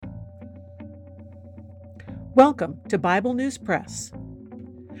Welcome to Bible News Press.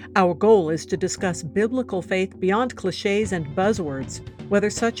 Our goal is to discuss biblical faith beyond cliches and buzzwords, whether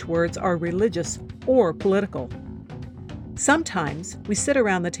such words are religious or political. Sometimes we sit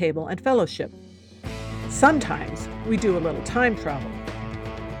around the table and fellowship. Sometimes we do a little time travel.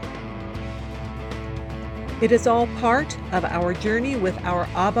 It is all part of our journey with our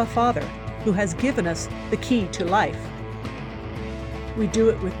Abba Father, who has given us the key to life. We do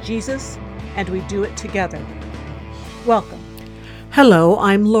it with Jesus, and we do it together. Welcome. Hello,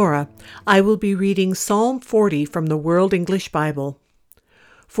 I'm Laura. I will be reading Psalm 40 from the World English Bible.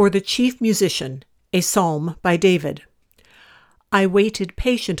 For the Chief Musician, a Psalm by David. I waited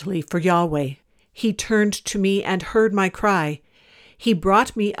patiently for Yahweh. He turned to me and heard my cry. He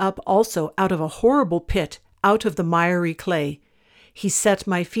brought me up also out of a horrible pit, out of the miry clay. He set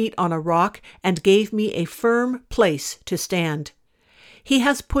my feet on a rock and gave me a firm place to stand. He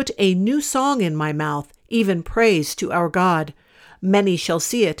has put a new song in my mouth, even praise to our God. Many shall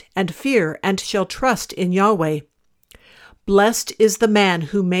see it and fear and shall trust in Yahweh. Blessed is the man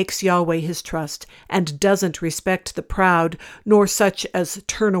who makes Yahweh his trust and doesn't respect the proud, nor such as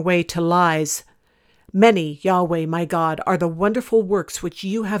turn away to lies. Many, Yahweh, my God, are the wonderful works which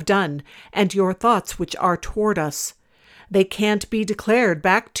you have done, and your thoughts which are toward us. They can't be declared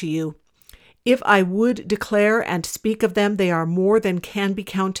back to you. If I would declare and speak of them, they are more than can be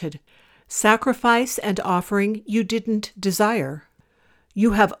counted. Sacrifice and offering you didn't desire.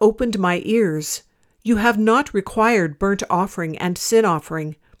 You have opened my ears. You have not required burnt offering and sin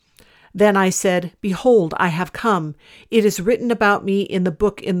offering. Then I said, Behold, I have come. It is written about me in the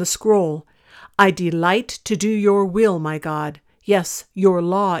book in the scroll. I delight to do your will, my God. Yes, your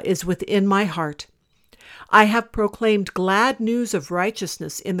law is within my heart. I have proclaimed glad news of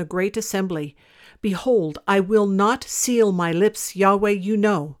righteousness in the great assembly. Behold, I will not seal my lips, Yahweh, you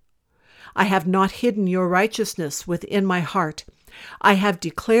know. I have not hidden your righteousness within my heart. I have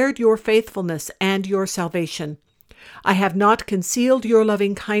declared your faithfulness and your salvation. I have not concealed your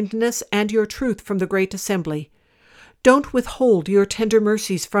loving kindness and your truth from the great assembly. Don't withhold your tender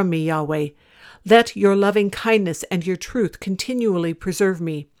mercies from me, Yahweh. Let your loving kindness and your truth continually preserve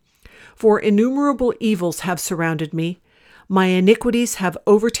me. For innumerable evils have surrounded me. My iniquities have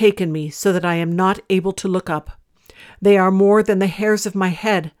overtaken me, so that I am not able to look up. They are more than the hairs of my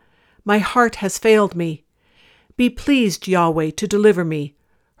head. My heart has failed me. Be pleased, Yahweh, to deliver me.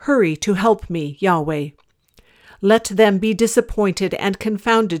 Hurry to help me, Yahweh. Let them be disappointed and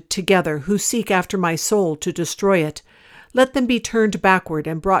confounded together who seek after my soul to destroy it. Let them be turned backward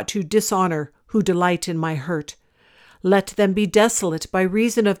and brought to dishonor who delight in my hurt. Let them be desolate by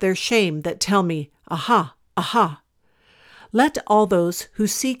reason of their shame that tell me, Aha, aha. Let all those who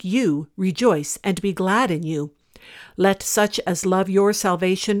seek you rejoice and be glad in you. Let such as love your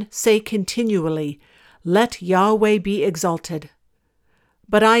salvation say continually, Let Yahweh be exalted.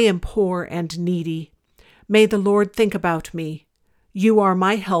 But I am poor and needy. May the Lord think about me. You are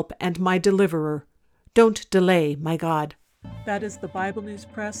my help and my deliverer. Don't delay, my God. That is the Bible News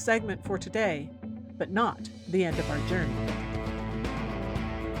Press segment for today, but not the end of our journey.